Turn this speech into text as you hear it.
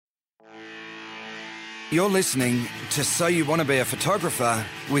You're listening to So You Want to Be a Photographer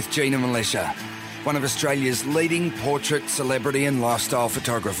with Gina Militia, one of Australia's leading portrait, celebrity and lifestyle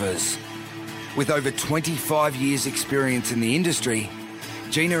photographers. With over 25 years experience in the industry,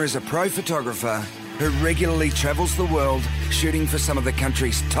 Gina is a pro photographer who regularly travels the world shooting for some of the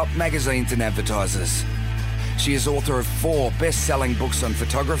country's top magazines and advertisers. She is author of 4 best-selling books on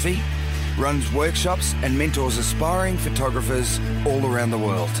photography, runs workshops and mentors aspiring photographers all around the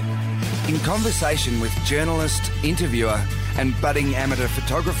world. In conversation with journalist, interviewer and budding amateur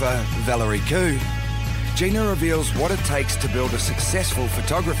photographer Valerie Khoo, Gina reveals what it takes to build a successful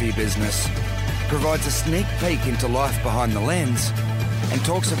photography business, provides a sneak peek into life behind the lens, and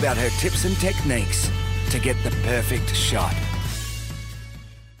talks about her tips and techniques to get the perfect shot.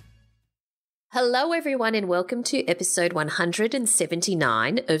 Hello everyone and welcome to episode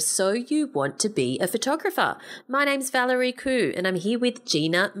 179 of So You Want to Be a Photographer. My name's Valerie Khoo and I'm here with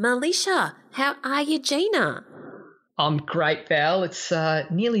Gina Militia. How are you, Gina? I'm great, Val. It's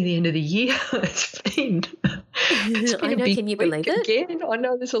nearly the end of the year. It's been I know, can you believe it? Again, I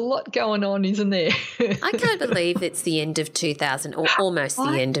know there's a lot going on, isn't there? I can't believe it's the end of 2000 or almost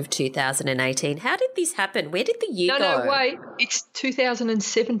the end of 2018. How did this happen? Where did the year go? No, wait. It's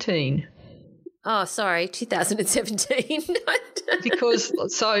 2017. Oh, sorry, 2017.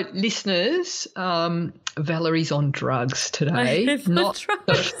 Because, so listeners, Valerie's on drugs today. Not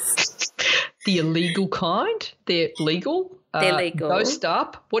drugs. The illegal kind. They're legal. They're legal. Dosed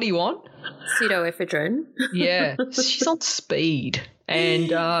up. What do you want? Pseudoephedrine. Yeah. She's on speed. And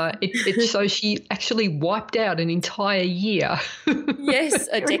so she actually wiped out an entire year. Yes,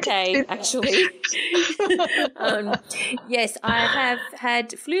 a decade actually. Yes, I have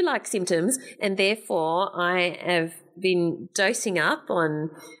had flu-like symptoms and therefore I have been dosing up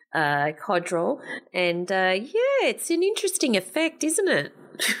on Codral and it's an interesting effect, isn't it?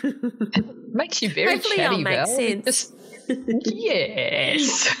 It makes you very Hopefully chatty, I'll make Val. sense.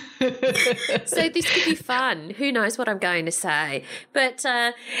 Yes. So this could be fun. Who knows what I'm going to say? But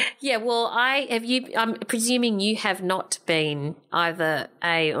I'm presuming you have not been either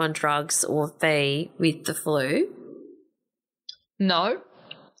A, on drugs or B, with the flu. No.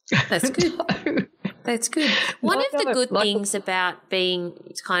 That's good. No. That's good. One of the good things about being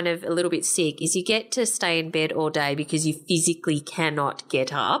kind of a little bit sick is you get to stay in bed all day because you physically cannot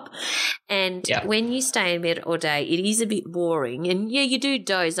get up. And when you stay in bed all day, it is a bit boring. And, you do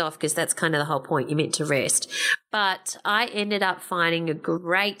doze off because that's kind of the whole point. You're meant to rest. But I ended up finding a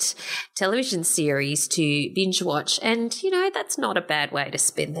great television series to binge watch. And, that's not a bad way to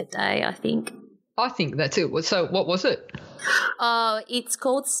spend the day, I think. I think that's it. So what was it? Oh, it's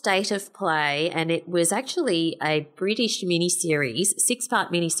called State of Play, and it was actually a British miniseries,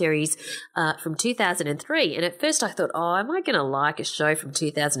 6-part miniseries from 2003. And at first I thought, am I going to like a show from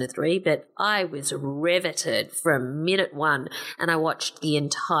 2003? But I was riveted from minute one, and I watched the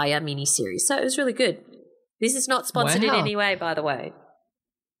entire miniseries. So it was really good. This is not sponsored in any way, by the way.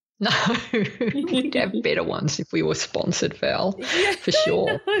 No, we'd have better ones if we were sponsored, Val, for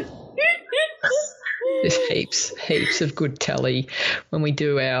sure. There's heaps of good telly when we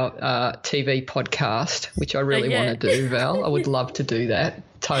do our TV podcast, which I really want to do, Val. I would love to do that.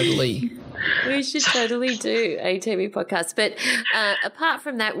 Totally. We should totally do a TV podcast. But apart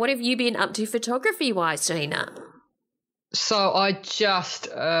from that, what have you been up to photography-wise, Gina? So I just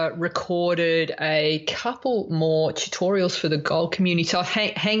recorded a couple more tutorials for the gold community. So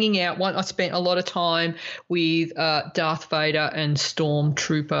hanging out, I spent a lot of time with Darth Vader and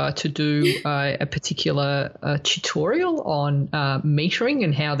Stormtrooper to do a particular tutorial on metering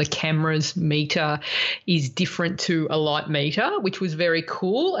and how the camera's meter is different to a light meter, which was very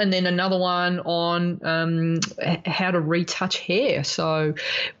cool. And then another one on how to retouch hair,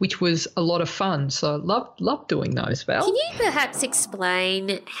 which was a lot of fun. So love doing those, Val. Can you perhaps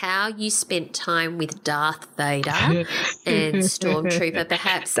explain how you spent time with Darth Vader and Stormtrooper?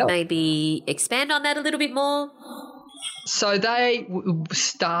 Perhaps maybe expand on that a little bit more? So they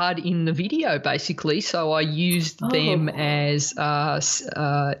starred in the video, basically. So I used them as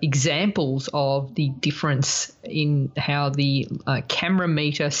examples of the difference in how the camera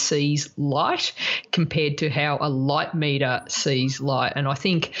meter sees light compared to how a light meter sees light. And I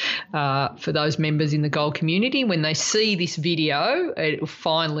think for those members in the gold community, when they see this video, it will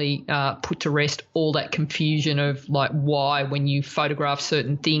finally put to rest all that confusion of like why when you photograph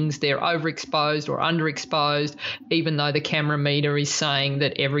certain things they're overexposed or underexposed, even though the camera meter is saying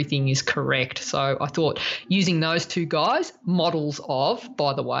that everything is correct. So I thought using those two guys, models of,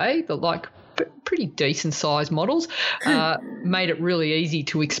 by the way, but like pretty decent sized models, made it really easy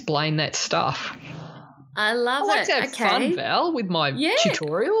to explain that stuff. I love it. I like to have fun, Val, with my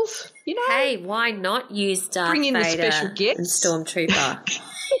tutorials. You know, hey, why not use Darth bring in Vader the special and guests. Stormtrooper?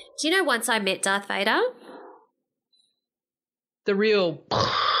 Do you know once I met Darth Vader? The real.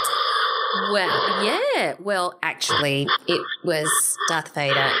 Well, yeah. Well, actually, it was Darth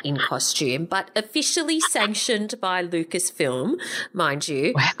Vader in costume, but officially sanctioned by Lucasfilm, mind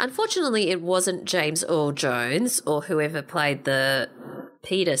you. Wow. Unfortunately, it wasn't James Earl Jones or whoever played the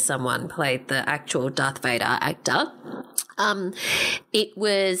actual Darth Vader actor. It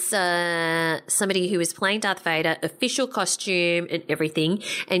was somebody who was playing Darth Vader, official costume and everything.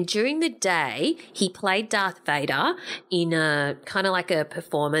 And during the day, he played Darth Vader in a kind of like a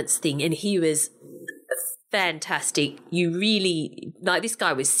performance thing, and he was fantastic. You really, like, this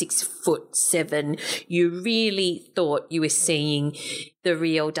guy was 6'7". You really thought you were seeing the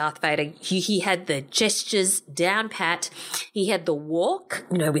real Darth Vader. He had the gestures down pat. He had the walk,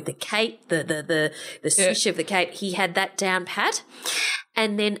 with the cape, the swish of the cape. He had that down pat.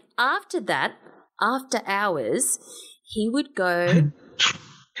 And then after that, after hours, he would go,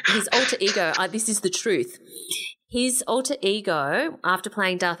 his alter ego, this is the truth. His alter ego, after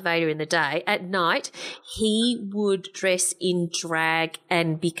playing Darth Vader in the day, at night, he would dress in drag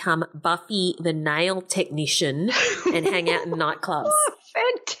and become Buffy the nail technician and hang out in nightclubs. Oh,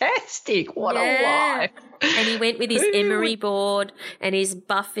 fantastic. What a life. And he went with his emery board and his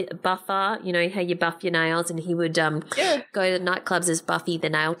buffer, how you buff your nails, and he would go to nightclubs as Buffy the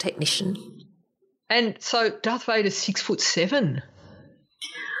nail technician. And so Darth Vader's 6'7".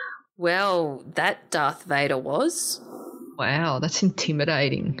 Well, that Darth Vader was. Wow, that's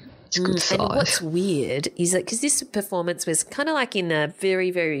intimidating. It's good size. And what's weird is that because this performance was kind of like in a very,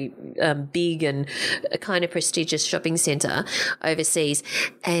 very big and kind of prestigious shopping centre overseas,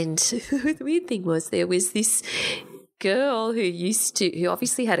 and the weird thing was there was this girl who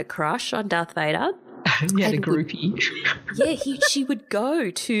obviously had a crush on Darth Vader. He had a groupie. She would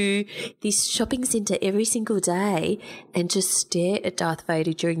go to this shopping centre every single day and just stare at Darth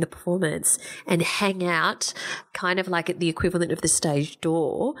Vader during the performance and hang out kind of like at the equivalent of the stage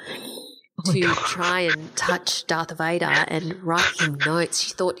door to try and touch Darth Vader and write him notes.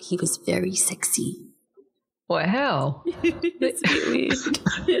 She thought he was very sexy. Wow. That's a bit weird.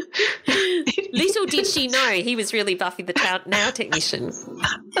 Little did she know he was really Buffy the nail technician.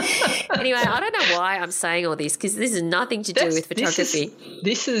 Anyway, I don't know why I'm saying all this because this has nothing to do with photography.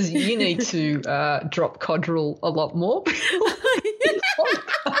 You need to drop Codral a lot more.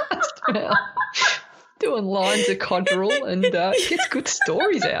 Doing lines of Codral and gets good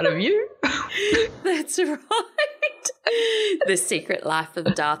stories out of you. That's right. The Secret Life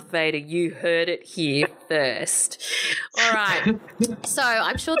of Darth Vader. You heard it here first. All right. So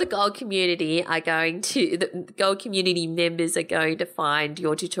I'm sure the Gold community members are going to find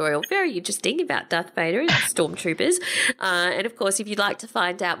your tutorial very interesting about Darth Vader and Stormtroopers. And of course, if you'd like to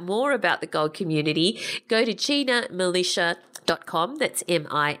find out more about the Gold community, go to GinaMilicia.com, that's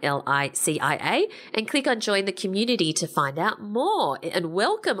MILICIA, and click on Join the Community to find out more. And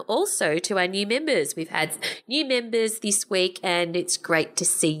welcome also to our new members. We've had new members this week and it's great to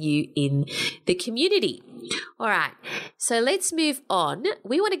see you in the community. All right, so let's move on.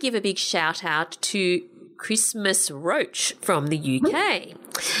 We want to give a big shout out to Christmas Roach from the UK.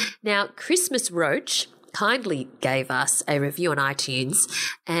 Now, Christmas Roach kindly gave us a review on iTunes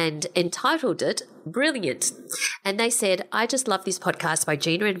and entitled it Brilliant. And they said, I just love this podcast by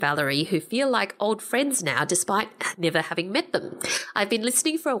Gina and Valerie, who feel like old friends now despite never having met them. I've been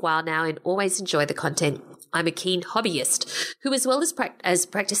listening for a while now and always enjoy the content. I'm a keen hobbyist who, as well as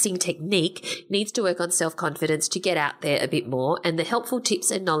practicing technique, needs to work on self-confidence to get out there a bit more, and the helpful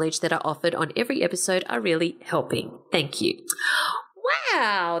tips and knowledge that are offered on every episode are really helping. Thank you.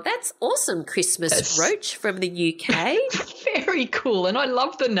 Wow, that's awesome, Christmas Roach from the UK. Very cool, and I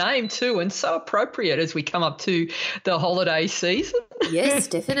love the name too, and so appropriate as we come up to the holiday season. Yes,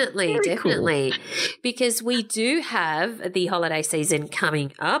 definitely. Cool. Because we do have the holiday season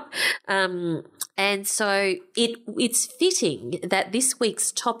coming up. And so it's fitting that this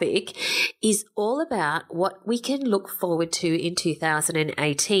week's topic is all about what we can look forward to in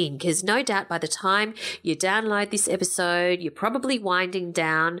 2018, because no doubt by the time you download this episode, you're probably winding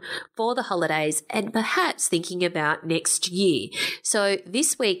down for the holidays and perhaps thinking about next year. So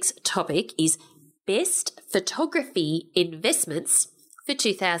this week's topic is best photography investments for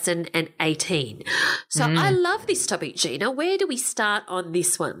 2018. So I love this topic, Gina. Where do we start on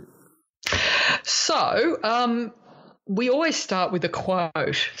this one? So we always start with a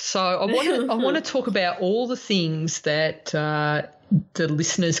quote. So I want to talk about all the things that the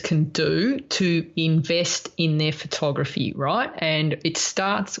listeners can do to invest in their photography, right? And it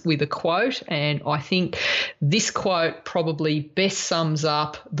starts with a quote, and I think this quote probably best sums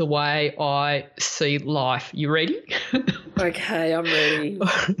up the way I see life. You ready? Okay, I'm ready.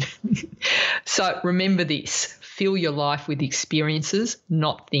 So remember this. Fill your life with experiences,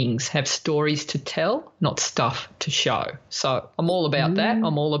 not things. Have stories to tell, not stuff to show. So I'm all about that.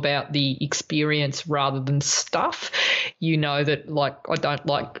 I'm all about the experience rather than stuff. You know that, like, I don't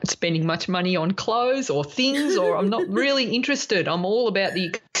like spending much money on clothes or things, or I'm not really interested. I'm all about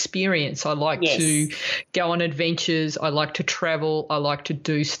the experience. I like to go on adventures. I like to travel. I like to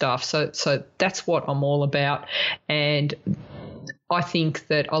do stuff. So that's what I'm all about. And I think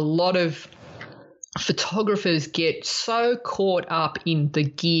that a lot of photographers get so caught up in the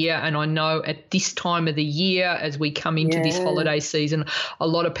gear, and I know at this time of the year, as we come into this holiday season, a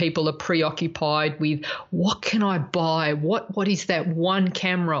lot of people are preoccupied with what can I buy, what is that one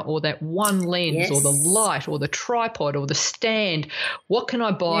camera or that one lens or the light or the tripod or the stand, what can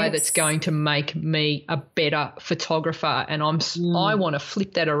I buy that's going to make me a better photographer? And I want to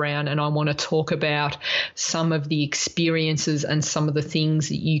flip that around, and I want to talk about some of the experiences and some of the things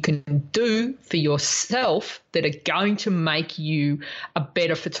that you can do for yourself that are going to make you a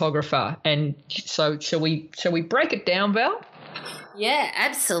better photographer. And so shall we break it down, Val? Yeah,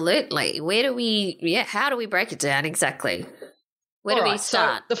 absolutely. How do we break it down exactly? Where do we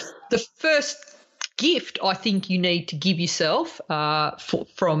start? So the first gift I think you need to give yourself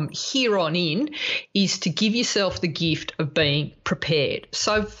from here on in is to give yourself the gift of being prepared.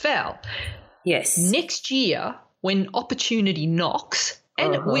 So, Val, next year when opportunity knocks,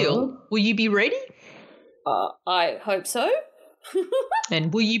 and it will you be ready? I hope so.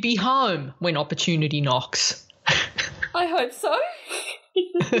 And will you be home when opportunity knocks? I hope so.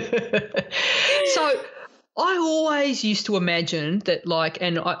 So I always used to imagine that, like,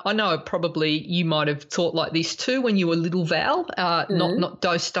 and I know probably you might have thought like this too when you were little, Val, not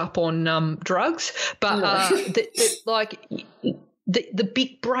dosed up on drugs, but the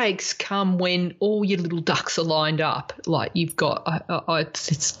big breaks come when all your little ducks are lined up. Like you've got, I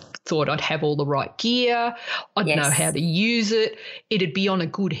thought I'd have all the right gear. I'd know how to use it. It'd be on a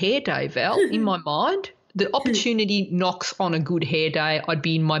good hair day, Val, in my mind. The opportunity knocks on a good hair day. I'd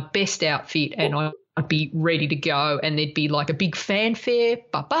be in my best outfit and I'd be ready to go, and there'd be like a big fanfare,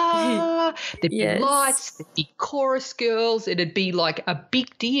 ba-ba, there'd be lights, there'd be chorus girls, it'd be like a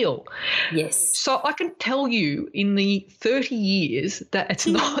big deal. Yes. So I can tell you in the 30 years that it's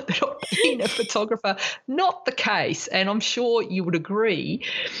not that I've been a photographer, not the case, and I'm sure you would agree.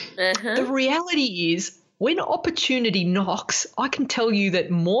 The reality is when opportunity knocks, I can tell you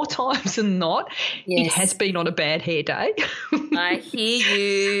that more times than not, it has been on a bad hair day. I hear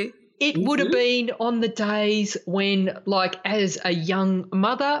you. It would have been on the days when, like, as a young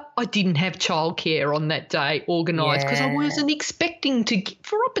mother, I didn't have childcare on that day organised because I wasn't expecting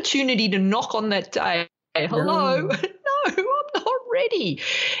for opportunity to knock on that day. Hello? No, I'm not ready.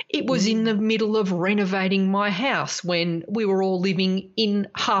 It was in the middle of renovating my house when we were all living in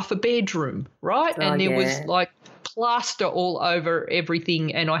half a bedroom, right? And there was, like, plaster all over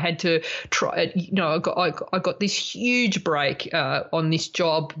everything, and I had to try. I got this huge break on this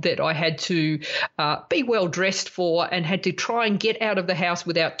job that I had to be well dressed for, and had to try and get out of the house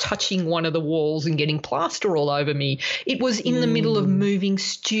without touching one of the walls and getting plaster all over me. It was in the middle of moving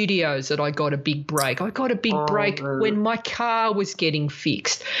studios that I got a big break. I got a big break when my car was getting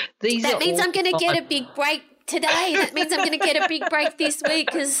fixed. That means I'm going to get a big break today. That means I'm going to get a big break this week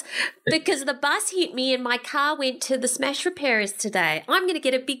because the bus hit me and my car went to the smash repairers today. I'm going to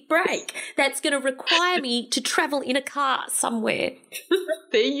get a big break. That's going to require me to travel in a car somewhere.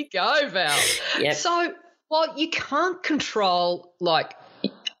 There you go, Val. Yep. So, well, you can't control, like,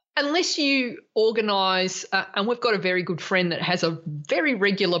 unless you organise, and we've got a very good friend that has a very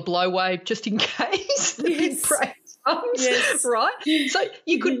regular blow wave just in case the big break. Right? So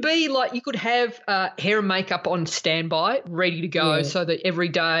you could be like, you could have hair and makeup on standby, ready to go, so that every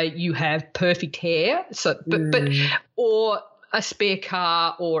day you have perfect hair. So, but or a spare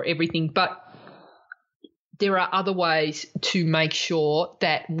car or everything. But there are other ways to make sure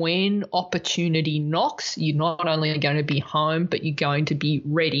that when opportunity knocks, you're not only going to be home, but you're going to be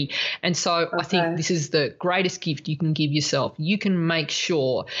ready. And so I think this is the greatest gift you can give yourself. You can make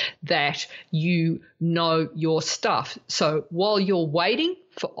sure that you know your stuff. So while you're waiting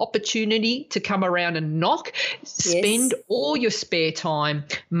for opportunity to come around and knock, spend all your spare time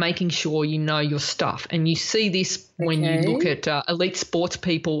making sure you know your stuff. And you see this when you look at elite sports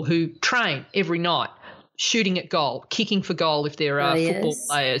people who train every night. shooting at goal, kicking for goal if there are football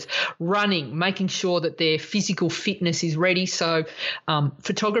players, running, making sure that their physical fitness is ready. So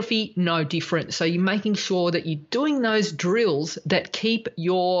photography, no different. So you're making sure that you're doing those drills that keep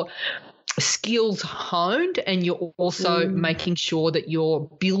your skills honed, and you're also making sure that you're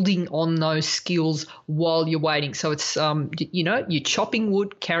building on those skills while you're waiting. So it's, you're chopping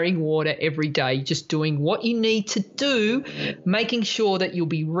wood, carrying water every day, just doing what you need to do, making sure that you'll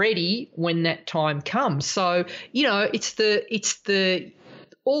be ready when that time comes. So, it's the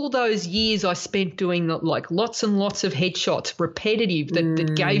all those years I spent doing like lots and lots of headshots, repetitive,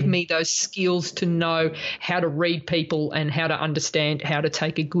 that gave me those skills to know how to read people and how to understand how to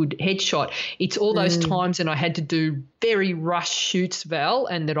take a good headshot. It's all those times, and I had to do very rush shoots, Val,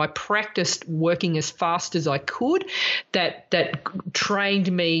 and that I practiced working as fast as I could, that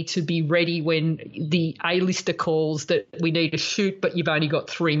trained me to be ready when the A-lister calls that we need to shoot, but you've only got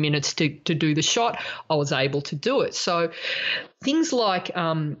 3 minutes to do the shot. I was able to do it. So things like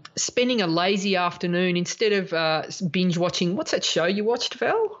spending a lazy afternoon instead of binge watching. What's that show you watched,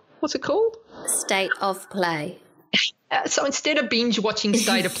 Val? What's it called? State of Play. So instead of binge watching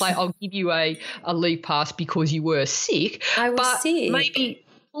State of Play, I'll give you a leave pass because you were sick. I was sick. Maybe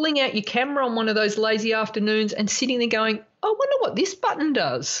pulling out your camera on one of those lazy afternoons and sitting there going, I wonder what this button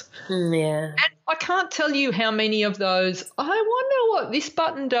does. Yeah. And I can't tell you how many of those, I wonder what this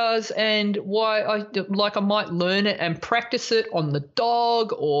button does, and why I might learn it and practice it on the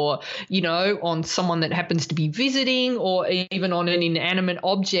dog, or, on someone that happens to be visiting, or even on an inanimate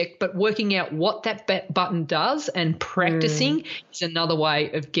object. But working out what that button does and practicing is another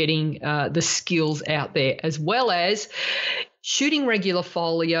way of getting the skills out there, as well as shooting regular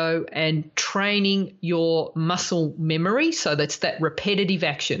folio and training your muscle memory. So that's that repetitive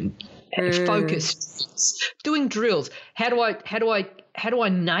action, focus, doing drills. How do I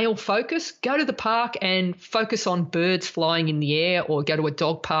nail focus? Go to the park and focus on birds flying in the air, or go to a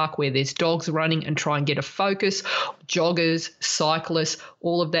dog park where there's dogs running and try and get a focus, joggers, cyclists,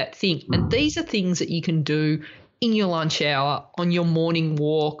 all of that thing. And these are things that you can do in your lunch hour, on your morning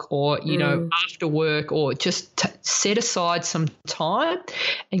walk, or, after work, or just set aside some time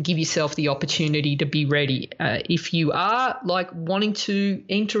and give yourself the opportunity to be ready. If you are wanting to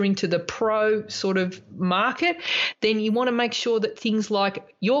enter into the pro sort of market, then you want to make sure that things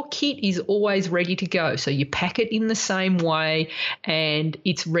like your kit is always ready to go. So you pack it in the same way and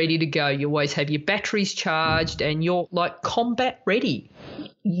it's ready to go. You always have your batteries charged and you're combat ready.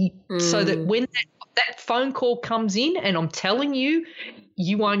 So that when that phone call comes in, and I'm telling you,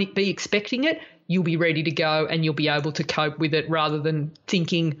 you won't be expecting it, you'll be ready to go and you'll be able to cope with it, rather than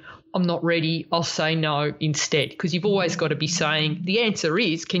thinking, I'm not ready, I'll say no instead. Because you've always got to be saying, the answer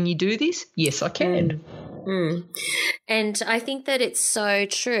is, can you do this? Yes, I can. And I think that it's so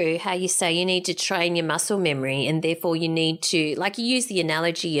true how you say you need to train your muscle memory, and therefore you need to, you use the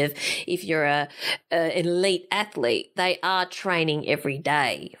analogy of if you're an elite athlete, they are training every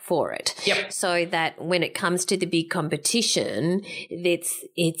day for it. Yep. So that when it comes to the big competition,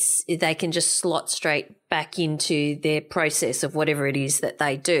 they can just slot straight back into their process of whatever it is that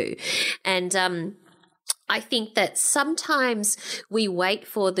they do. And I think that sometimes we wait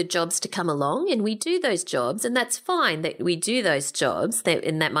for the jobs to come along, and we do those jobs, and that's fine that we do those jobs,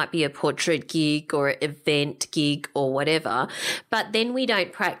 and that might be a portrait gig or an event gig or whatever, but then we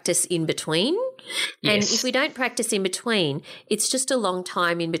don't practice in between. Yes. And if we don't practice in between, it's just a long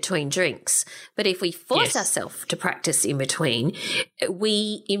time in between drinks. But if we force ourselves to practice in between,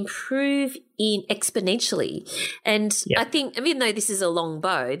 we improve exponentially. And I think, even though this is a long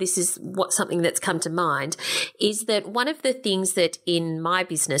bow, this is something that's come to mind, is that one of the things that in my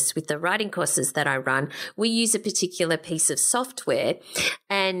business with the writing courses that I run, we use a particular piece of software,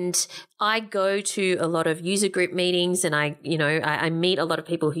 and I go to a lot of user group meetings, and I meet a lot of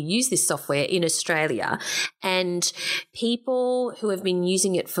people who use this software in Australia, and people who have been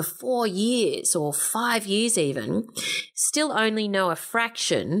using it for 4 years or 5 years even still only know a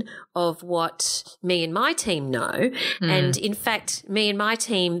fraction of what me and my team know. And in fact, me and my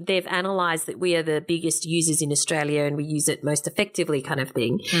team, they've analysed that we are the biggest users in Australia and we use it most effectively, kind of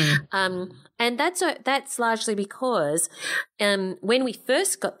thing. And that's largely because when we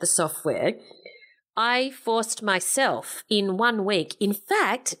first got the software, I forced myself in 1 week. In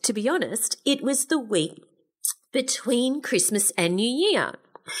fact, to be honest, it was the week between Christmas and New Year.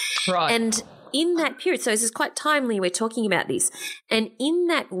 Right. And in that period, so this is quite timely we're talking about this, and in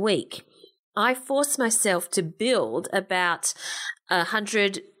that week, I forced myself to build about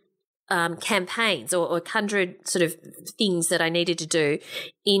 100 campaigns or 100 sort of things that I needed to do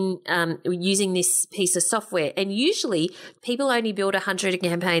in using this piece of software. And usually people only build 100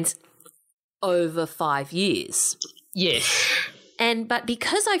 campaigns over 5 years. Yes. But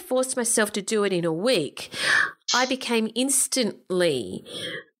because I forced myself to do it in a week, I became instantly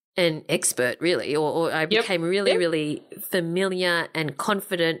an expert, really, or I became really familiar and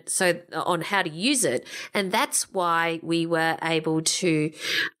confident on how to use it. And that's why we were able to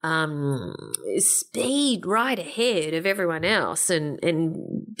speed right ahead of everyone else and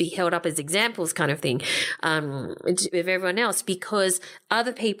be held up as examples kind of thing of everyone else, because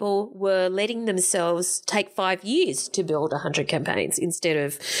other people were letting themselves take 5 years to build 100 campaigns instead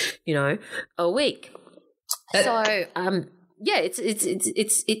of, a week.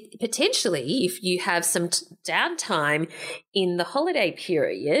 It's potentially, if you have some downtime in the holiday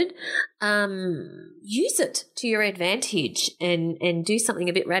period, use it to your advantage and do something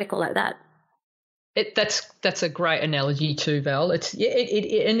a bit radical like that. That's a great analogy too, Val. And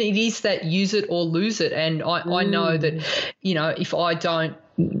it is that use it or lose it. And I know that, if I don't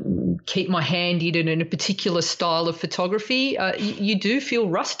keep my hand in a particular style of photography, you do feel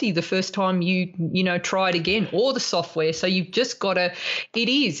rusty the first time you try it again, or the software. So you've just got to.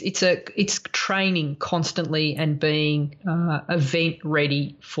 It's training constantly, and being event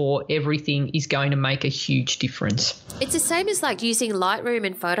ready for everything is going to make a huge difference. It's the same as like using Lightroom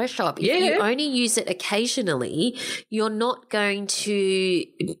and Photoshop. If you only use it occasionally, you're not going to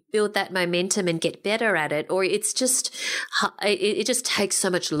build that momentum and get better at it, or it just takes so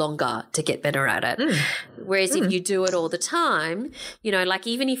much longer to get better at it. Whereas if you do it all the time, like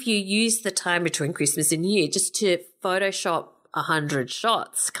even if you use the time between Christmas and New Year just to Photoshop 100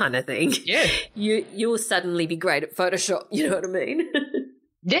 shots kind of thing, you'll suddenly be great at Photoshop. You know what I mean?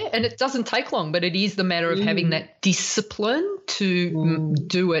 Yeah, and it doesn't take long, but it is the matter of having that discipline to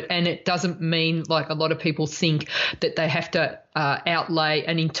do it. And it doesn't mean, like a lot of people think, that they have to outlay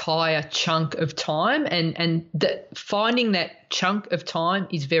an entire chunk of time, and that finding that chunk of time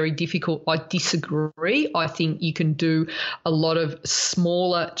is very difficult. I disagree. I think you can do a lot of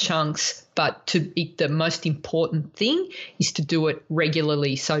smaller chunks, but the most important thing is to do it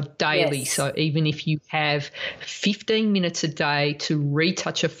regularly, so daily. Yes. So even if you have 15 minutes a day to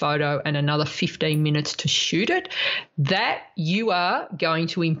retouch a photo and another 15 minutes to shoot it, that you are going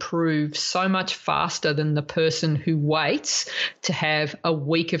to improve so much faster than the person who waits to have a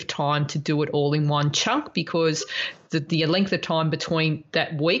week of time to do it all in one chunk, because the length of time between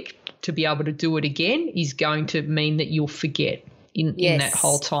that week to be able to do it again is going to mean that you'll forget in that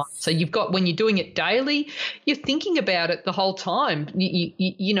whole time. So you've got, when you're doing it daily, you're thinking about it the whole time. You're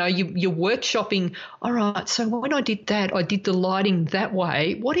workshopping, all right, so when I did that, I did the lighting that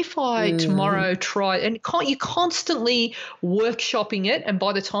way. What if I tomorrow try? And you're constantly workshopping it, and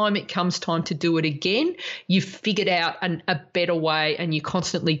by the time it comes time to do it again, you've figured out a better way, and you're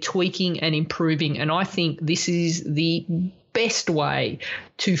constantly tweaking and improving. And I think this is the best way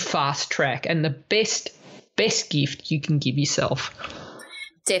to fast track and the best gift you can give yourself.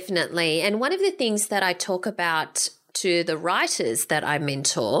 Definitely. And one of the things that I talk about to the writers that I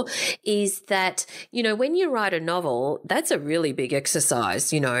mentor is that, when you write a novel, that's a really big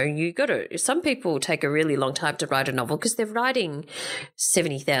exercise. Some people take a really long time to write a novel because they're writing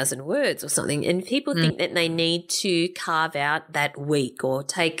 70,000 words or something, and people think that they need to carve out that week, or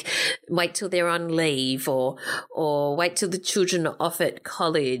wait till they're on leave, or wait till the children are off at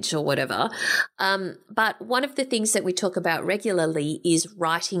college or whatever. But one of the things that we talk about regularly is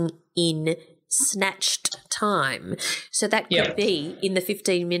writing in snatched time. So that could be in the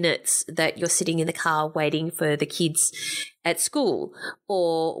 15 minutes that you're sitting in the car waiting for the kids at school,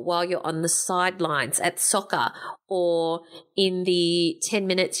 or while you're on the sidelines at soccer, or in the 10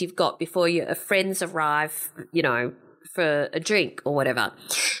 minutes you've got before your friends arrive, for a drink or whatever.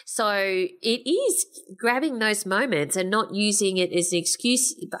 So it is grabbing those moments and not using it as an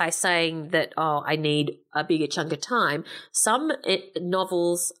excuse by saying that, I need a bigger chunk of time. Some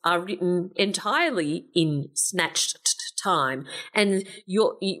novels are written entirely in snatched time, and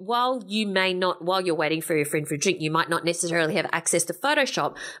while you're waiting for your friend for a drink, you might not necessarily have access to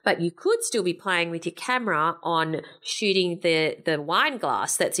Photoshop, but you could still be playing with your camera on shooting the wine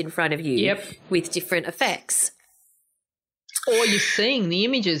glass that's in front of you with different effects. Or you're seeing the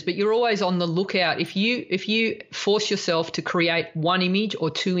images, but you're always on the lookout. If you force yourself to create one image or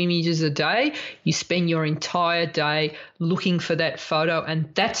two images a day, you spend your entire day looking for that photo,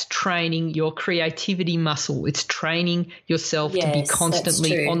 and that's training your creativity muscle. It's training yourself to be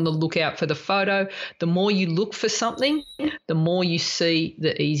constantly on the lookout for the photo. The more you look for something, the more you see,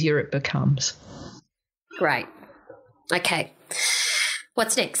 the easier it becomes. Great. Okay.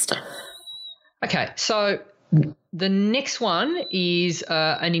 What's next? Okay, so The next one is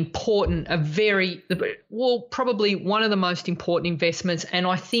probably one of the most important investments. And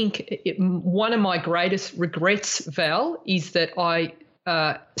I think one of my greatest regrets, Val, is that I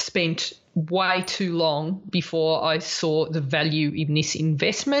spent way too long before I saw the value in this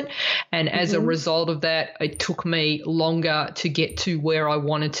investment. And as a result of that, it took me longer to get to where I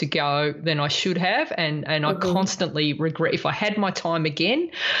wanted to go than I should have. And I constantly regret, if I had my time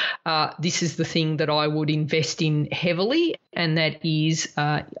again, this is the thing that I would invest in heavily. And that is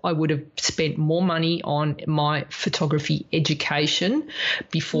I would have spent more money on my photography education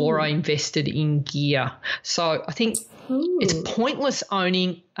before I invested in gear. So I think it's pointless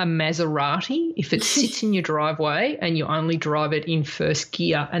owning a Maserati if it sits in your driveway and you only drive it in first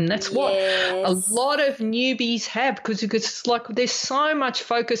gear. And that's what a lot of newbies have, because it's like there's so much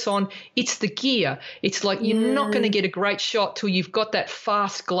focus on it's the gear. It's like you're not going to get a great shot till you've got that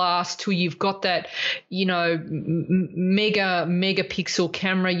fast glass, till you've got that, megapixel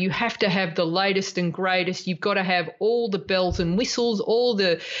camera. You have to have the latest and greatest. You've got to have all the bells and whistles, all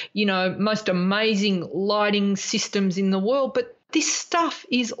the, most amazing lighting systems in the world. But this stuff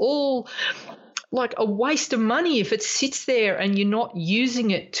is all like a waste of money if it sits there and you're not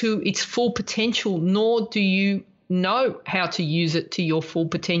using it to its full potential, nor do you know how to use it to your full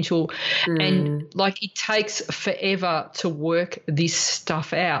potential. And it takes forever to work this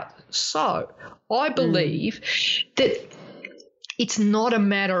stuff out. So I believe that it's not a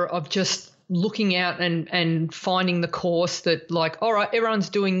matter of just looking out and finding the course that all right, everyone's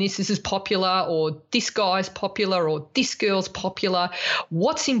doing this is popular, or this guy's popular, or this girl's popular.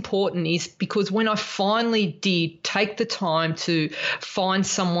 What's important is, because when I finally did take the time to find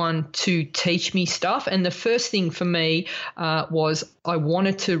someone to teach me stuff, and the first thing for me was I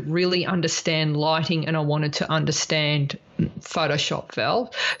wanted to really understand lighting and I wanted to understand Photoshop,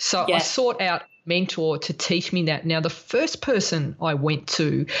 Val. So I sought out mentor to teach me that. Now, the first person I went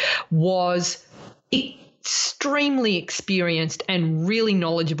to was extremely experienced and really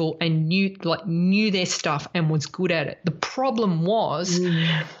knowledgeable and knew their stuff and was good at it. The problem was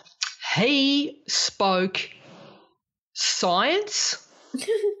he spoke science,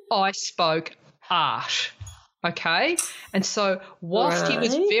 I spoke art. Okay? And so whilst he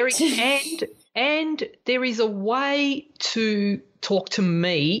was very and there is a way to talk to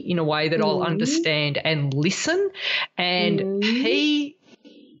me in a way that I'll understand and listen. And he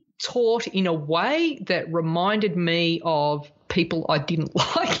taught in a way that reminded me of people I didn't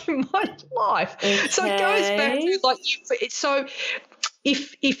like in my life. Okay. So it goes back to so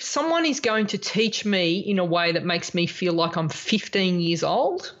if someone is going to teach me in a way that makes me feel like I'm 15 years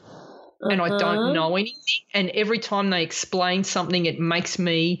old and I don't know anything, and every time they explain something it makes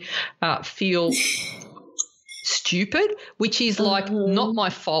me feel stupid, which is not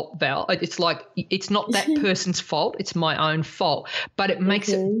my fault, Val. It's it's not that person's fault, it's my own fault, but it makes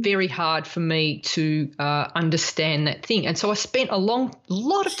it very hard for me to understand that thing. And so I spent a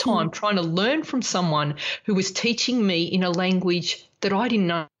lot of time trying to learn from someone who was teaching me in a language that I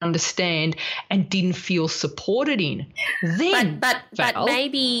didn't understand and didn't feel supported in. Then, but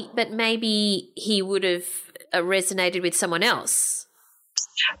maybe he would have resonated with someone else.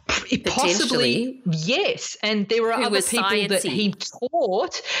 Possibly, yes. And there were other people that he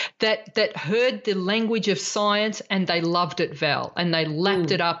taught that heard the language of science and they loved it, Val, and they lapped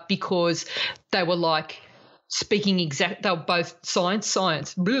it up because they were speaking they were both science,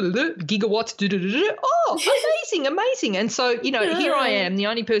 blah, blah, blah, gigawatts, amazing. And so, here I am, the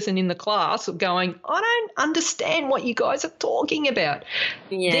only person in the class going, I don't understand what you guys are talking about.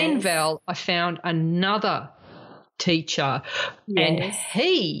 Yes. Then, Val, I found another teacher and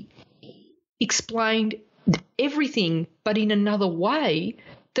he explained everything but in another way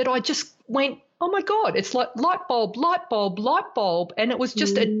that I just went, oh my God, it's like light bulb, and it was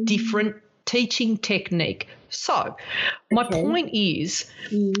just a different teaching technique. So my point is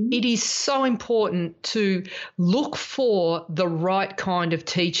it is so important to look for the right kind of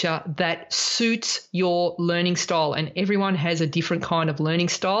teacher that suits your learning style, and everyone has a different kind of learning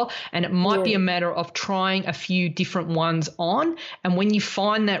style, and it might be a matter of trying a few different ones on, and when you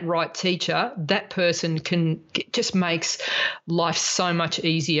find that right teacher, that person just makes life so much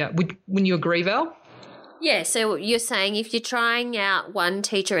easier. Wouldn't you agree, Val? Yeah, so you're saying if you're trying out one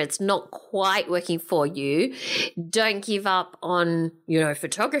teacher, it's not quite working for you, don't give up on,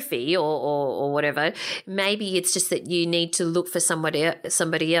 photography or whatever. Maybe it's just that you need to look for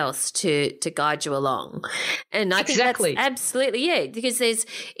somebody else to guide you along. And I think that's absolutely, because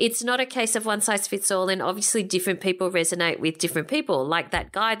it's not a case of one size fits all, and obviously different people resonate with different people. Like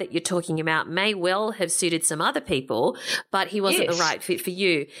that guy that you're talking about may well have suited some other people, but he wasn't the right fit for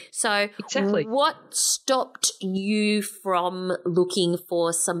you. So what stopped you from looking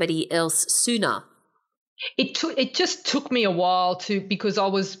for somebody else sooner? It just took me a while because I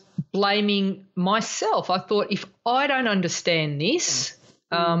was blaming myself. I thought, if I don't understand this,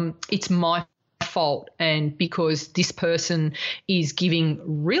 it's my fault, and because this person is giving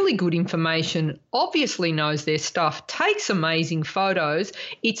really good information, obviously knows their stuff, takes amazing photos,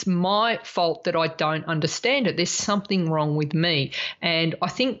 it's my fault that I don't understand it. There's something wrong with me. And I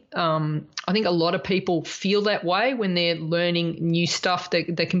think a lot of people feel that way when they're learning new stuff,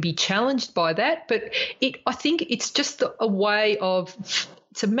 that they can be challenged by that. But I think it's just a way of,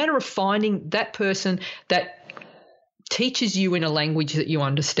 it's a matter of finding that person that teaches you in a language that you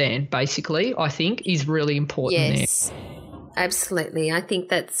understand, basically, I think is really important. Yes, absolutely. I think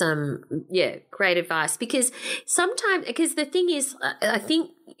that's, great advice, because the thing is, I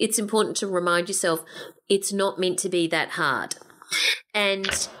think it's important to remind yourself it's not meant to be that hard. And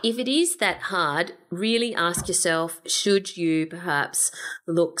if it is that hard, really ask yourself, should you perhaps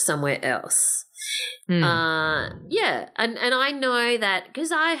look somewhere else? And I know that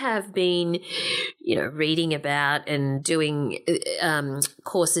because I have been, reading about and doing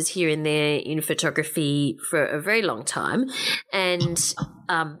courses here and there in photography for a very long time. And,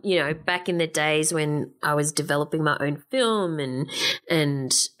 back in the days when I was developing my own film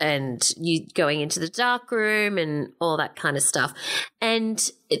and you going into the darkroom and all that kind of stuff. And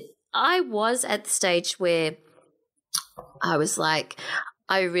I was at the stage where I was like,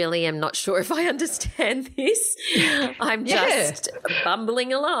 I really am not sure if I understand this. I'm just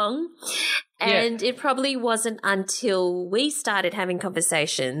bumbling along. And it probably wasn't until we started having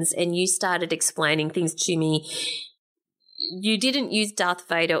conversations and you started explaining things to me. You didn't use Darth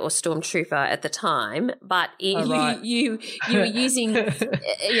Vader or Stormtrooper at the time, but you were using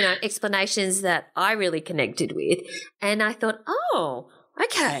explanations that I really connected with. And I thought, oh,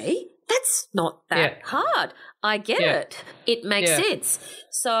 okay, that's not that hard. I get it. It makes sense.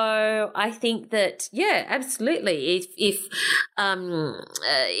 So I think that, absolutely. If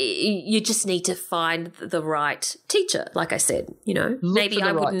you just need to find the right teacher, like I said, maybe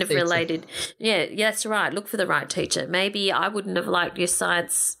I wouldn't have related. Yeah, that's right. Look for the right teacher. Maybe I wouldn't have liked your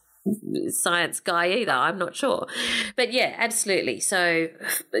science guy either. I'm not sure. But absolutely. So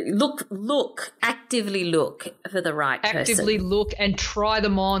actively look for the right person. Actively look and try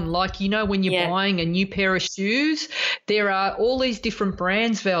them on. Like, when you're buying a new pair of shoes, there are all these different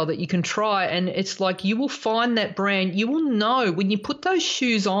brands, Val, that you can try, and it's like you will find that brand. You will know when you put those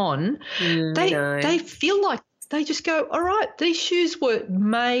shoes on, they feel like, they just go, all right, these shoes were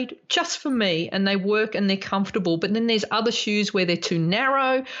made just for me and they work and they're comfortable. But then there's other shoes where they're too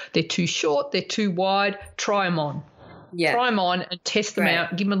narrow, they're too short, they're too wide. Try them on. Yeah. Try them on and test them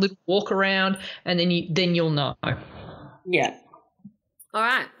out. Give them a little walk around, and then you'll know. Yeah. All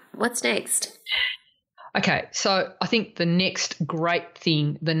right. What's next? Okay, so I think the next great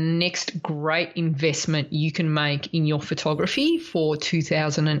thing, the next great investment you can make in your photography for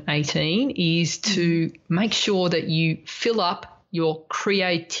 2018 is to make sure that you fill up your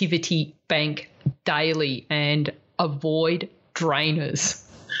creativity bank daily and avoid drainers.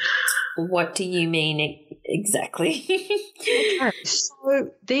 What do you mean exactly? Okay, so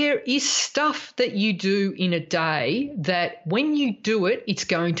there is stuff that you do in a day that when you do it, it's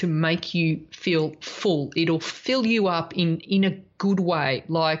going to make you feel full. It'll fill you up in a good way.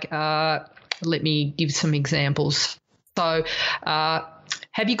 Like, let me give some examples. So,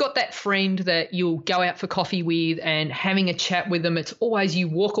 have you got that friend that you'll go out for coffee with and having a chat with them? It's always you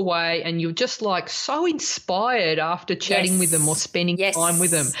walk away and you're just like so inspired after chatting with them or spending time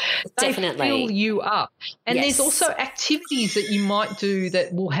with them. They fill you up. And there's also activities that you might do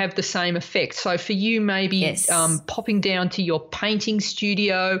that will have the same effect. So for you, maybe popping down to your painting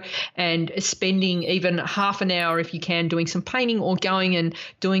studio and spending even half an hour, if you can, doing some painting, or going and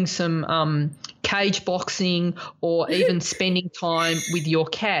doing some cage boxing, or even spending time with your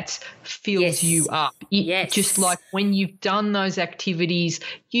cats fills you up. Just like when you've done those activities,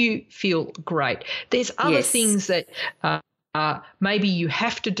 you feel great. There's other things that maybe you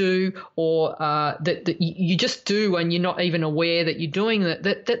have to do, or that you just do and you're not even aware that you're doing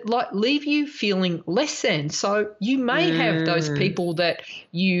that like leave you feeling less than. So you may have those people that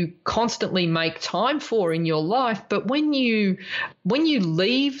you constantly make time for in your life, but when you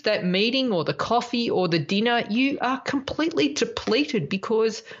leave that meeting or the coffee or the dinner, you are completely depleted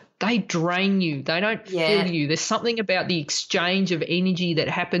because they drain you. They don't fill you. There's something about the exchange of energy that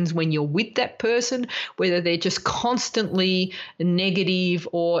happens when you're with that person, whether they're just constantly negative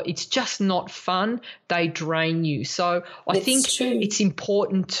or it's just not fun, they drain you. So I think it's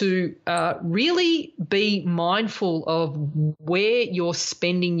important to really be mindful of where you're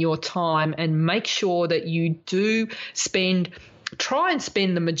spending your time and make sure that you do try and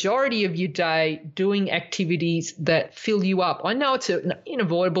spend the majority of your day doing activities that fill you up. I know it's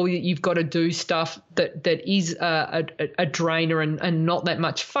unavoidable that you've got to do stuff that is a drainer and not that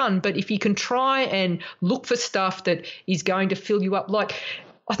much fun, but if you can try and look for stuff that is going to fill you up, like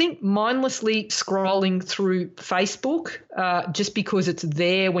I think mindlessly scrolling through Facebook just because it's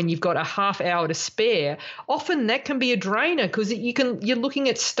there when you've got a half hour to spare, often that can be a drainer because you're looking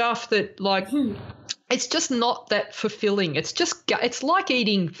at stuff that like it's just not that fulfilling. It's like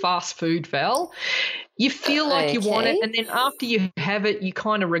eating fast food, Val. You feel like you want it, and then after you have it, you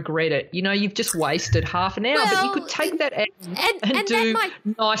kind of regret it. You know, you've just wasted half an hour, but you could take that out and do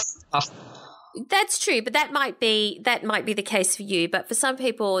nice stuff. That's true, but that might be the case for you. But for some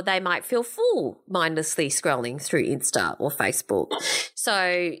people, they might feel full mindlessly scrolling through Insta or Facebook.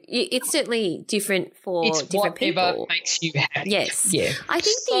 So it's certainly different for different people. Whatever makes you happy. Yes. Yeah. I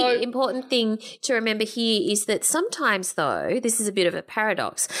think the important thing to remember here is that sometimes, though, this is a bit of a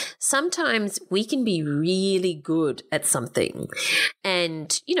paradox. Sometimes we can be really good at something,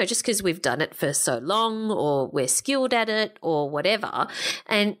 and just because we've done it for so long, or we're skilled at it, or whatever,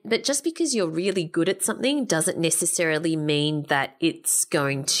 but just because you're really good at something doesn't necessarily mean that it's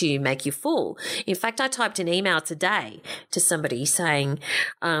going to make you full. In fact, I typed an email today to somebody saying,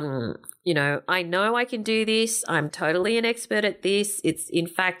 I know I can do this. I'm totally an expert at this. It's in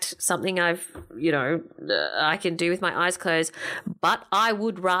fact something I can do with my eyes closed, but I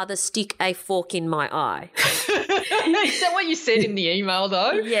would rather stick a fork in my eye. Is that what you said in the email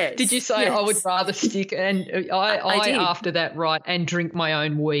though? Yes. Did you say I would rather stick and I did. After that, right, and drink my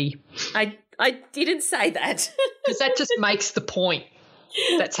own wee? I didn't say that. Because that just makes the point.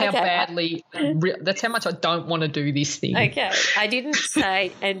 That's how that's how much I don't want to do this thing. Okay. I didn't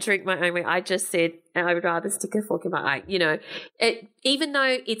say and drink my own way. I just said I would rather stick a fork in my eye. Even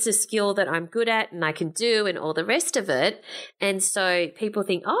though it's a skill that I'm good at and I can do and all the rest of it, and so people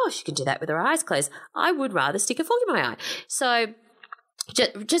think, oh, she can do that with her eyes closed. I would rather stick a fork in my eye. So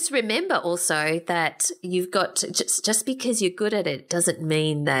just remember also that you've got to, just because you're good at it doesn't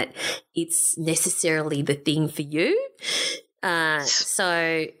mean that it's necessarily the thing for you.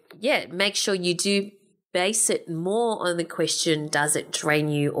 So make sure you do base it more on the question, does it drain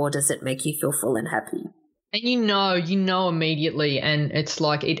you or does it make you feel full and happy? And you know immediately, and it's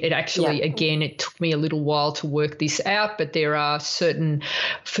like it actually, again, it took me a little while to work this out, but there are certain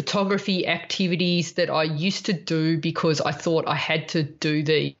photography activities that I used to do because I thought I had to do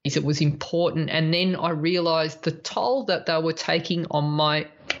these. It was important. And then I realised the toll that they were taking on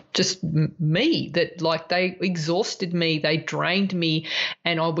me, that like they exhausted me, they drained me,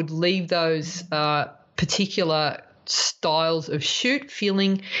 and I would leave those particular styles of shoot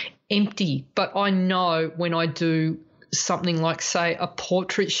feeling empty. But I know when I do something like, say, a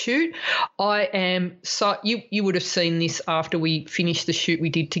portrait shoot, I am so you would have seen this after we finished the shoot we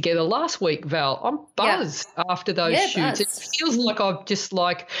did together last week, Val. I'm buzzed after those shoots. It feels like I've just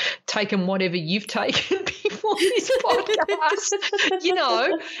like taken whatever you've taken before this podcast.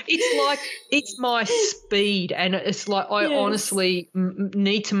 It's like it's my speed, and it's like I honestly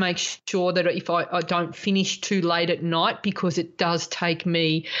need to make sure that if I don't finish too late at night, because it does take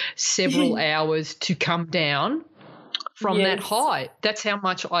me several hours to come down from that high. That's how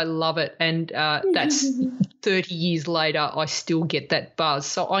much I love it. And that's 30 years later, I still get that buzz.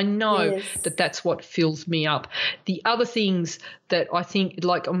 So I know that that's what fills me up. The other things that I think,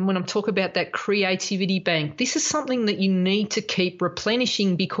 like when I'm talking about that creativity bank, this is something that you need to keep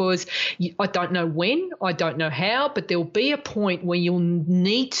replenishing, because I don't know when, I don't know how, but there'll be a point where you'll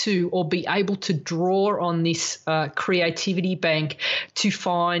need to or be able to draw on this creativity bank to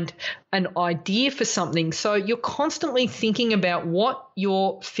find an idea for something. So you're constantly thinking about what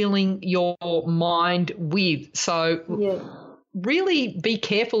you're filling your mind with. So really be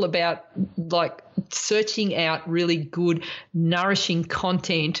careful about like searching out really good, nourishing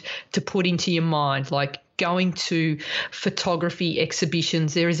content to put into your mind, like going to photography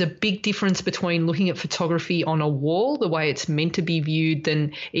exhibitions. There is a big difference between looking at photography on a wall, the way it's meant to be viewed,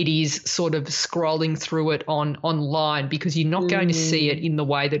 than it is sort of scrolling through it online, because you're not going to see it in the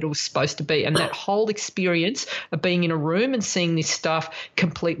way that it was supposed to be. And that whole experience of being in a room and seeing this stuff,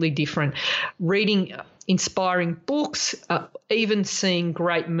 completely different. Reading inspiring books, even seeing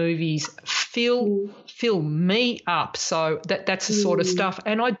great movies fill me up. So that's the sort of stuff.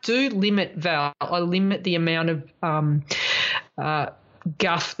 And I do limit, Val. I limit the amount of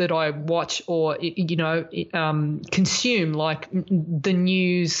guff that I watch or consume, like the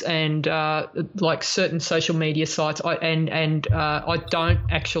news and like certain social media sites. I don't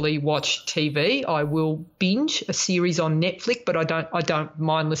actually watch TV. I will binge a series on Netflix, but I don't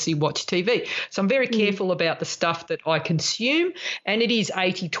mindlessly watch TV. So I'm very careful about the stuff that I consume, and it is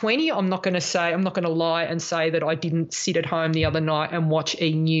 80-20. I'm not going to lie and say that I didn't sit at home the other night and watch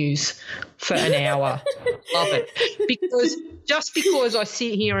E-News for an hour. Love it. Because I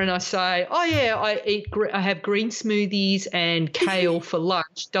sit here and I say, oh yeah, I have green smoothies and kale for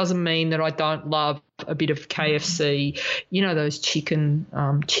lunch, doesn't mean that I don't love a bit of KFC. You know those chicken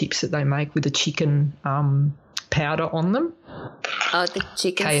chips that they make with the chicken powder on them? Oh, the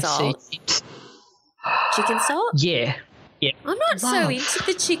chicken KFC salt. Chips. Chicken salt? Yeah. I'm not so into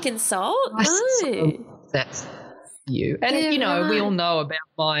the chicken salt. No. That's you. And, we all know about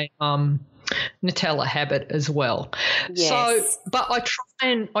my Nutella habit as well. Yes. So, but I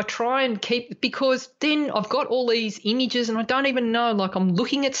try and keep, because then I've got all these images and I don't even know, like I'm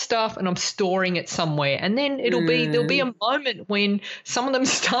looking at stuff and I'm storing it somewhere, and then there'll be a moment when some of them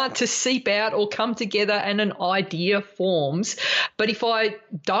start to seep out or come together and an idea forms. But if I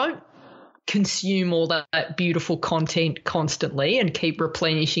don't consume all that beautiful content constantly and keep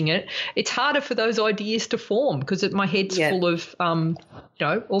replenishing it, it's harder for those ideas to form because my head's full of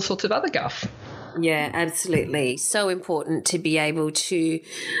all sorts of other guff. Yeah, absolutely. So important to be able to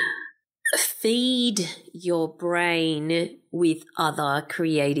feed your brain with other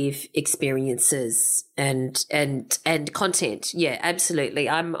creative experiences and content. Yeah, absolutely.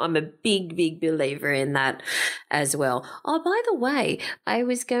 I'm a big believer in that as well. Oh, by the way, I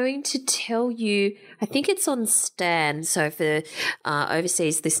was going to tell you, I think it's on Stan. So for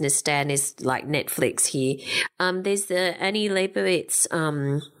overseas listeners, Stan is like Netflix here. There's the Annie Leibovitz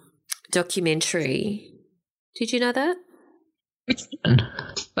documentary. Did you know that? Which one?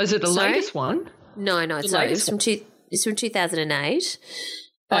 Is it the latest one? No, it's from 2008.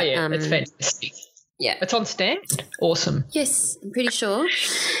 But, it's fantastic. Yeah. It's on Stan? Awesome. Yes, I'm pretty sure.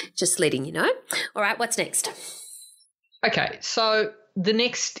 Just letting you know. All right, what's next? Okay, so the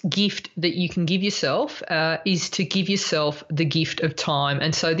next gift that you can give yourself is to give yourself the gift of time.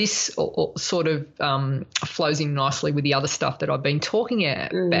 And so this sort of flows in nicely with the other stuff that I've been talking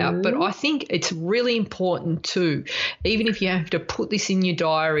about. But I think it's really important too, even if you have to put this in your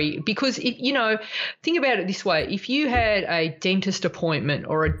diary, because, think about it this way. If you had a dentist appointment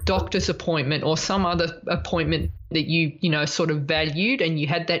or a doctor's appointment or some other appointment that you sort of valued and you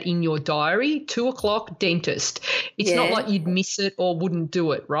had that in your diary, 2:00 dentist, it's not like you'd miss it or wouldn't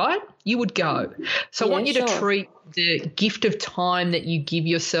do it, right? You would go. So I want you to treat the gift of time that you give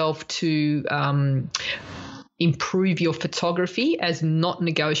yourself to improve your photography as not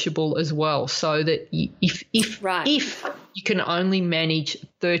negotiable as well, so that if you can only manage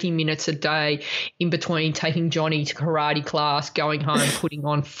 30 minutes a day in between taking Johnny to karate class, going home, putting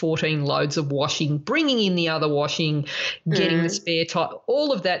on 14 loads of washing, bringing in the other washing, getting the spare time,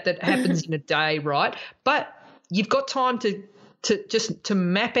 all of that happens in a day, right? But you've got time to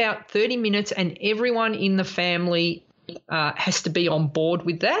map out 30 minutes, and everyone in the family has to be on board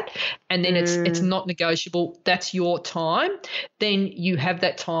with that, and then it's not negotiable. That's your time. Then you have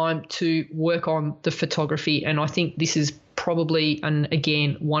that time to work on the photography, and I think this is probably, and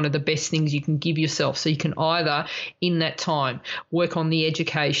again, one of the best things you can give yourself. So you can either, in that time, work on the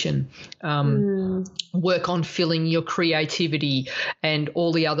education, work on filling your creativity and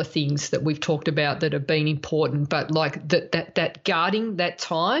all the other things that we've talked about that have been important, but like that guarding that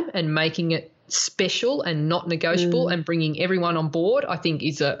time and making it special and not negotiable and bringing everyone on board, I think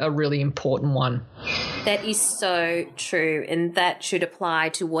is a really important one. That is so true, and that should apply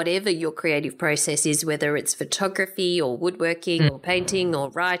to whatever your creative process is, whether it's photography or woodworking or painting or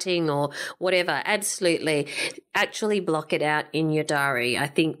writing or whatever. Absolutely. Actually block it out in your diary. I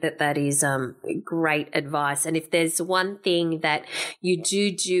think that is great advice. And if there's one thing that you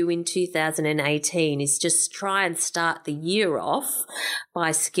do in 2018 is just try and start the year off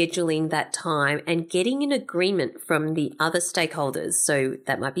by scheduling that time and getting an agreement from the other stakeholders. So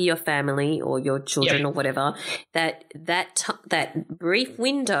that might be your family or your children or whatever, that brief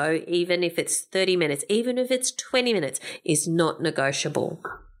window, even if it's 30 minutes, even if it's 20 minutes, is not negotiable.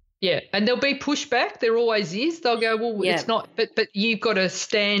 Yeah, and there'll be pushback. There always is. They'll go, well, it's not, but you've got to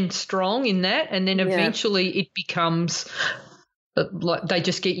stand strong in that, and then eventually it becomes like they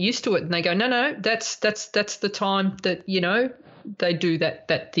just get used to it, and they go, no, that's the time that they do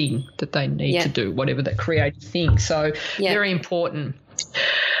that thing that they need to do, whatever that creative thing. So very important.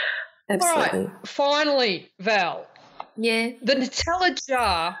 Absolutely. All right, finally, Val. Yeah. The Nutella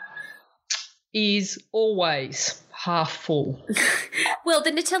jar is always half full. Well,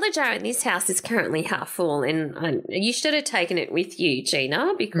 the Nutella jar in this house is currently half full, and you should have taken it with you,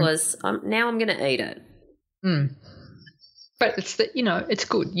 Gina, because now I'm going to eat it. But it's it's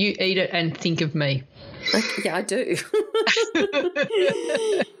good. You eat it and think of me. Yeah, I do.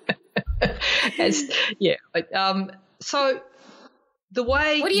 So the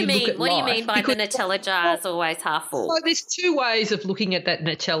way what do you mean? What do you mean by the Nutella jar is always half full? So there's two ways of looking at that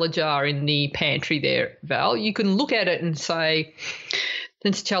Nutella jar in the pantry there, Val. You can look at it and say the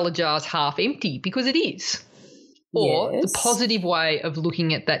Nutella jar's half empty, because it is. Or the positive way of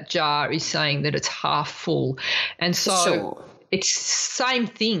looking at that jar is saying that it's half full. And so it's the same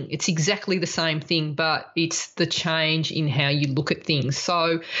thing. It's exactly the same thing, but it's the change in how you look at things.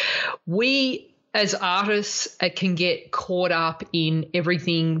 So we as artists can get caught up in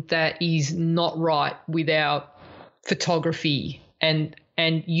everything that is not right with our photography, and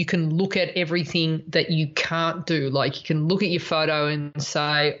you can look at everything that you can't do. Like, you can look at your photo and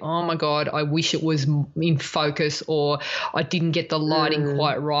say, oh my God, I wish it was in focus, or I didn't get the lighting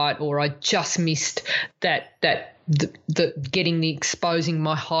quite right, or I just missed the getting the exposing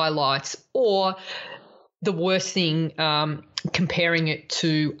my highlights, or the worst thing, comparing it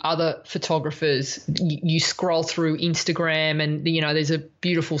to other photographers. You scroll through Instagram and, there's a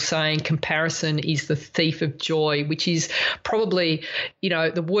beautiful saying, comparison is the thief of joy, which is probably,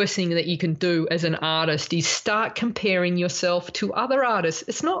 the worst thing that you can do as an artist is start comparing yourself to other artists.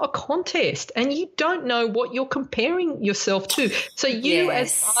 It's not a contest, and you don't know what you're comparing yourself to. So you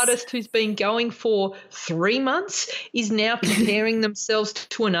as an artist who's been going for 3 months is now comparing themselves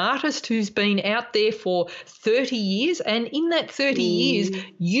to an artist who's been out there for 30 years, and in that 30 years,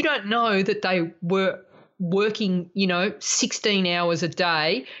 you don't know that they were working, 16 hours a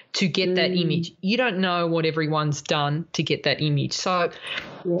day to get that image. You don't know what everyone's done to get that image. So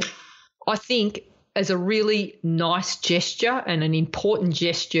I think as a really nice gesture and an important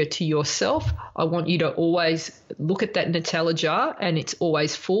gesture to yourself, I want you to always look at that Nutella jar, and it's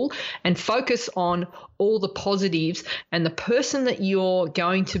always full, and focus on all the positives. And the person that you're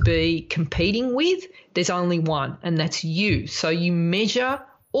going to be competing with, there's only one, and that's you. So you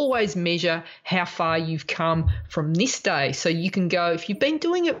always measure how far you've come from this day. So you can go, if you've been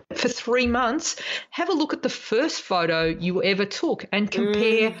doing it for 3 months, have a look at the first photo you ever took and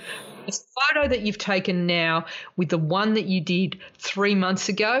compare the photo that you've taken now with the one that you did 3 months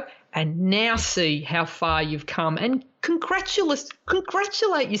ago, and now see how far you've come, and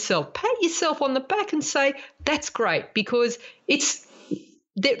congratulate yourself, pat yourself on the back and say, that's great, because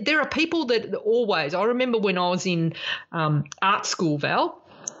there are people that always, I remember when I was in art school, Val,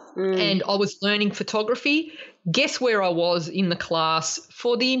 and I was learning photography. Guess where I was in the class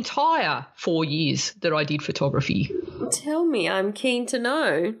for the entire 4 years that I did photography? Tell me, I'm keen to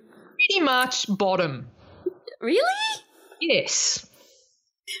know. Pretty much bottom. Really? Yes.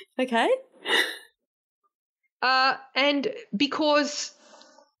 Okay. And because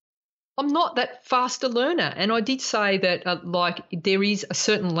I'm not that fast a learner, and I did say that there is a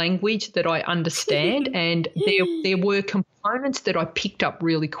certain language that I understand, and there were components that I picked up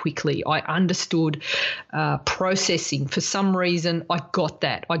really quickly. I understood processing. For some reason, I got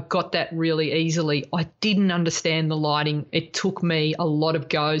that really easily. I didn't understand the lighting. It took me a lot of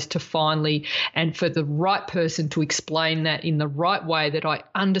goes to finally, and for the right person to explain that in the right way, that I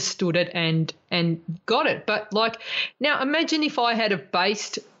understood it and got it. But now imagine if I had have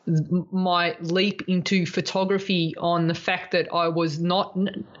based my leap into photography on the fact that I was not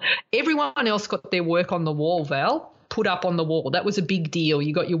 – everyone else got their work on the wall, Val, put up on the wall. That was a big deal.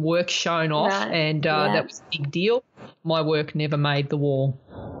 You got your work shown off, and that was a big deal. My work never made the wall.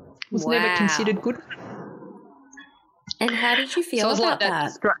 It was never considered good. And how did you feel about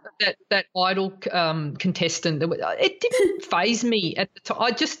that idol contestant? It didn't faze me at the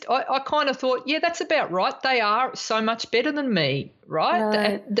time. I kind of thought, yeah, that's about right. They are so much better than me,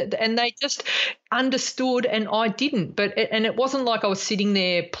 right? And they just understood, and I didn't. And it wasn't like I was sitting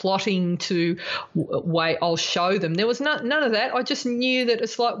there plotting to wait, I'll show them. There was none of that. I just knew that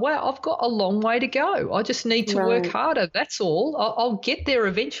it's like, wow, I've got a long way to go. I just need to work harder. That's all. I'll get there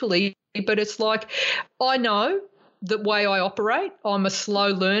eventually. But it's like, I know the way I operate. I'm a slow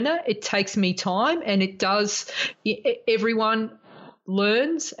learner. It takes me time, and it does. Everyone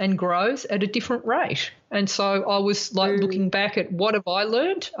learns and grows at a different rate. And so I was looking back at what have I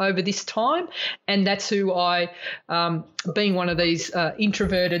learned over this time, and that's who I, being one of these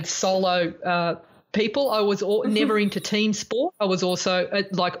introverted solo people. I was never into team sport. I was also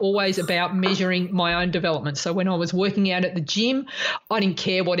always about measuring my own development. So when I was working out at the gym, I didn't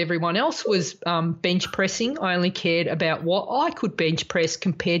care what everyone else was bench pressing. I only cared about what I could bench press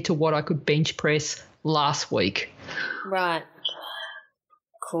compared to what I could bench press last week. Right.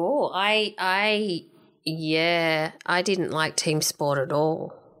 Cool. I didn't like team sport at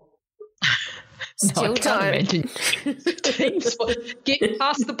all. Still don't. Team sport. Get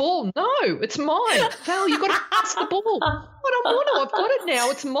past the ball. No, it's mine. Val, you've got to pass the ball. I don't want to. I've got it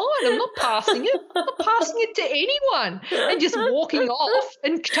now. It's mine. I'm not passing it. I'm not passing it to anyone and just walking off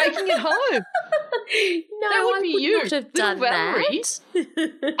and taking it home. No, that would be you. Not have done Valerie. That.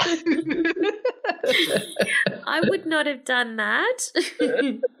 I would not have done that.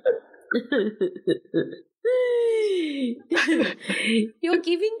 You're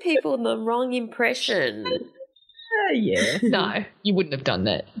giving people the wrong impression. Yeah. No, you wouldn't have done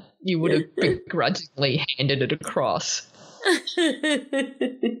that. You would have begrudgingly handed it across. No,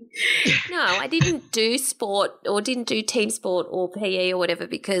 I didn't do sport or didn't do team sport or PE or whatever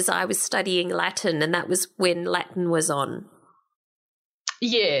because I was studying Latin and that was when Latin was on.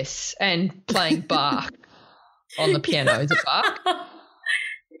 Yes, and playing Bach on the piano. Is it Bach?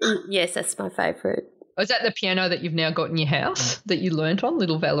 Yes, that's my favourite. Is that the piano that you've now got in your house that you learnt on,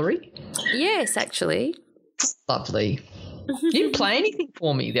 little Valerie? Yes, actually. Lovely. You didn't play anything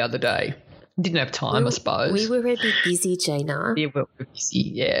for me the other day. Didn't have time, I suppose. We were a bit busy, Gina. Yeah, we were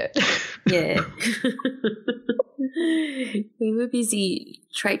busy, yeah. Yeah. We were busy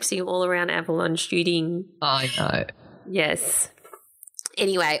traipsing all around Avalon shooting. I know. Yes.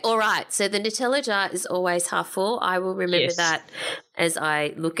 Anyway, all right. So the Nutella jar is always half full. I will remember that as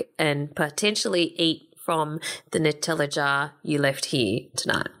I look and potentially eat from the Nutella jar you left here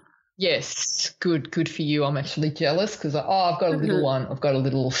tonight. Yes, good for you. I'm actually jealous because I've got a little one. I've got a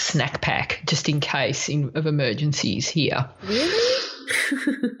little snack pack just in case of emergencies here. Really?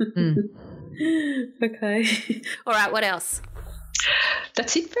 Okay. All right, what else?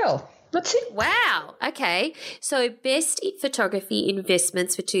 That's it, Val. That's it. Wow. Okay. So best photography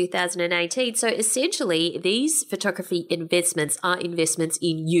investments for 2018. So essentially these photography investments are investments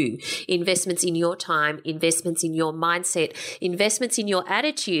in you, investments in your time, investments in your mindset, investments in your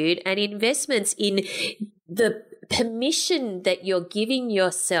attitude, and investments in the permission that you're giving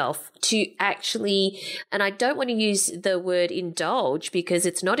yourself to actually, and I don't want to use the word indulge because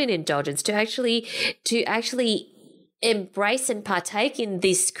it's not an indulgence, to actually embrace and partake in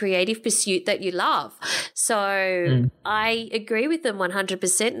this creative pursuit that you love. So I agree with them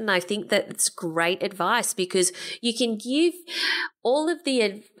 100%, and I think that it's great advice because you can give all of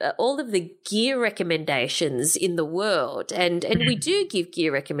the gear recommendations in the world, and we do give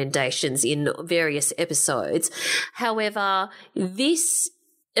gear recommendations in various episodes. However, this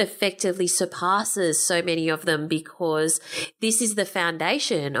effectively surpasses so many of them because this is the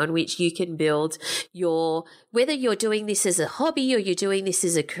foundation on which you can build whether you're doing this as a hobby or you're doing this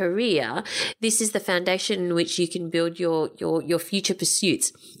as a career, this is the foundation in which you can build your future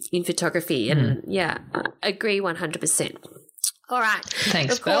pursuits in photography. And I agree 100%. All right.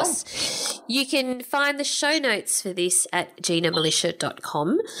 Thanks, of course, you can find the show notes for this at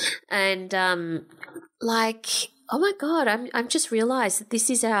ginamilitia.com. And oh my God, I'm just realised that this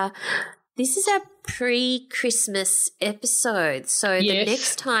is our pre-Christmas episode. So the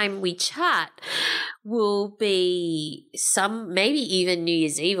next time we chat will be maybe even New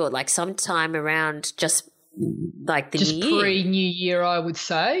Year's Eve or like sometime around just like the just New Year. pre-New Year, I would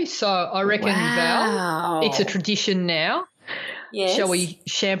say. So I reckon, Val, it's a tradition now. Yes. Shall we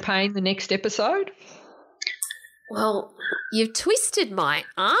champagne the next episode? Well, you've twisted my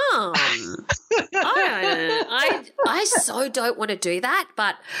arm. I so don't want to do that,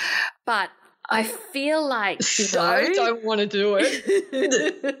 but I feel like don't want to do it.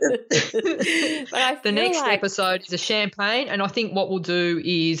 But the next episode is a champagne, and I think what we'll do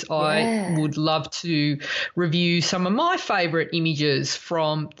is I would love to review some of my favourite images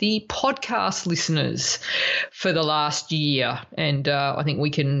from the podcast listeners for the last year, and I think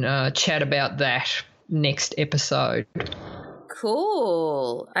we can chat about that next episode.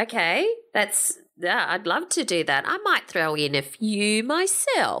 Cool. Okay. I'd love to do that. I might throw in a few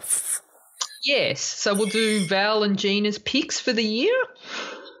myself. Yes. So we'll do Val and Gina's picks for the year?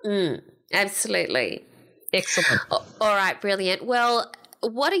 Absolutely. Excellent. All right, brilliant. Well,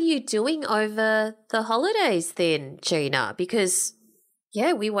 what are you doing over the holidays then, Gina? Because,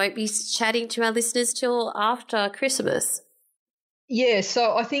 we won't be chatting to our listeners till after Christmas. Yeah,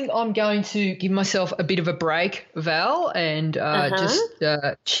 so I think I'm going to give myself a bit of a break, Val, and just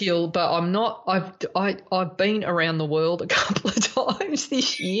chill. But I'm not. I've been around the world a couple of times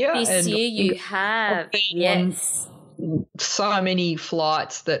this year. This year you have, yes. So many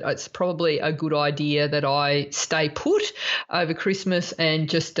flights that it's probably a good idea that I stay put over Christmas and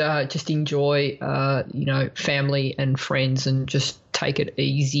just enjoy, family and friends and just take it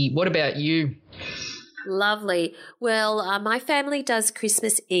easy. What about you? Lovely. Well, my family does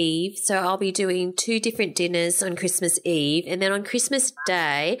Christmas Eve, so I'll be doing 2 different dinners on Christmas Eve. And then on Christmas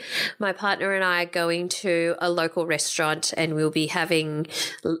Day, my partner and I are going to a local restaurant and we'll be having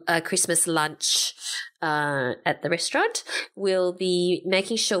a Christmas lunch at the restaurant. We'll be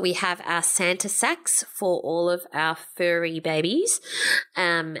making sure we have our Santa sacks for all of our furry babies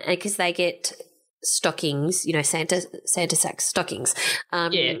because they get stockings, Santa sacks stockings.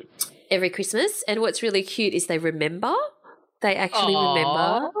 Every Christmas. And what's really cute is they remember. They actually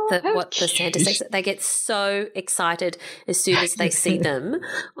remember what the Santa sacks. They get so excited as soon as they see them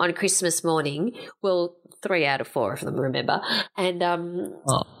on Christmas morning. Well, 3 out of 4 of them remember. And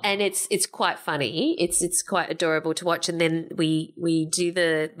and it's quite funny. It's quite adorable to watch. And then we do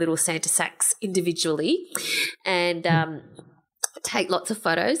the little Santa sacks individually and take lots of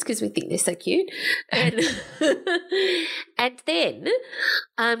photos because we think they're so cute. And, and then,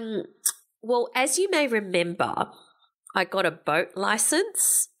 as you may remember, I got a boat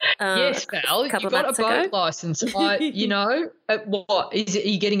license. Yes, Val, you got a boat license. What is it? Are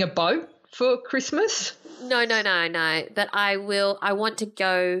you getting a boat for Christmas? No. But I want to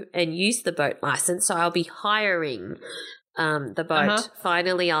go and use the boat license, so I'll be hiring the boat.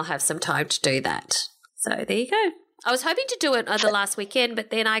 Finally, I'll have some time to do that. So there you go. I was hoping to do it the last weekend,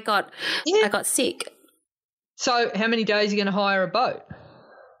 but then I got sick. So how many days are you going to hire a boat?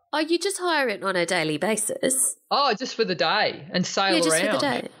 Oh, you just hire it on a daily basis. Oh, just for the day and sail around. Yeah, just for the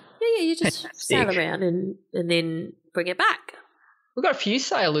day. Yeah, you just sail around and then bring it back. We've got a few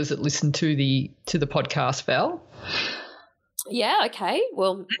sailors that listen to the podcast, Val. Yeah, okay.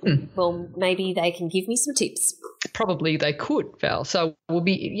 Well, maybe they can give me some tips. Probably they could, Val. So we'll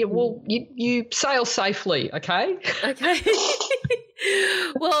be you sail safely, okay? Okay.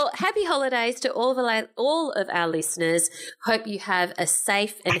 Well, happy holidays to all of our listeners. Hope you have a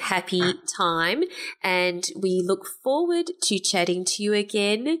safe and happy time, and we look forward to chatting to you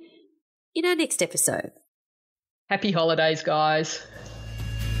again in our next episode. Happy holidays, guys.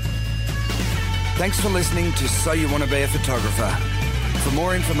 Thanks for listening to So You Want to Be a Photographer. For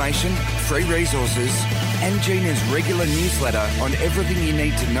more information, free resources, and Gina's regular newsletter on everything you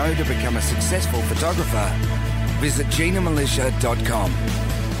need to know to become a successful photographer, visit GinaMilicia.com.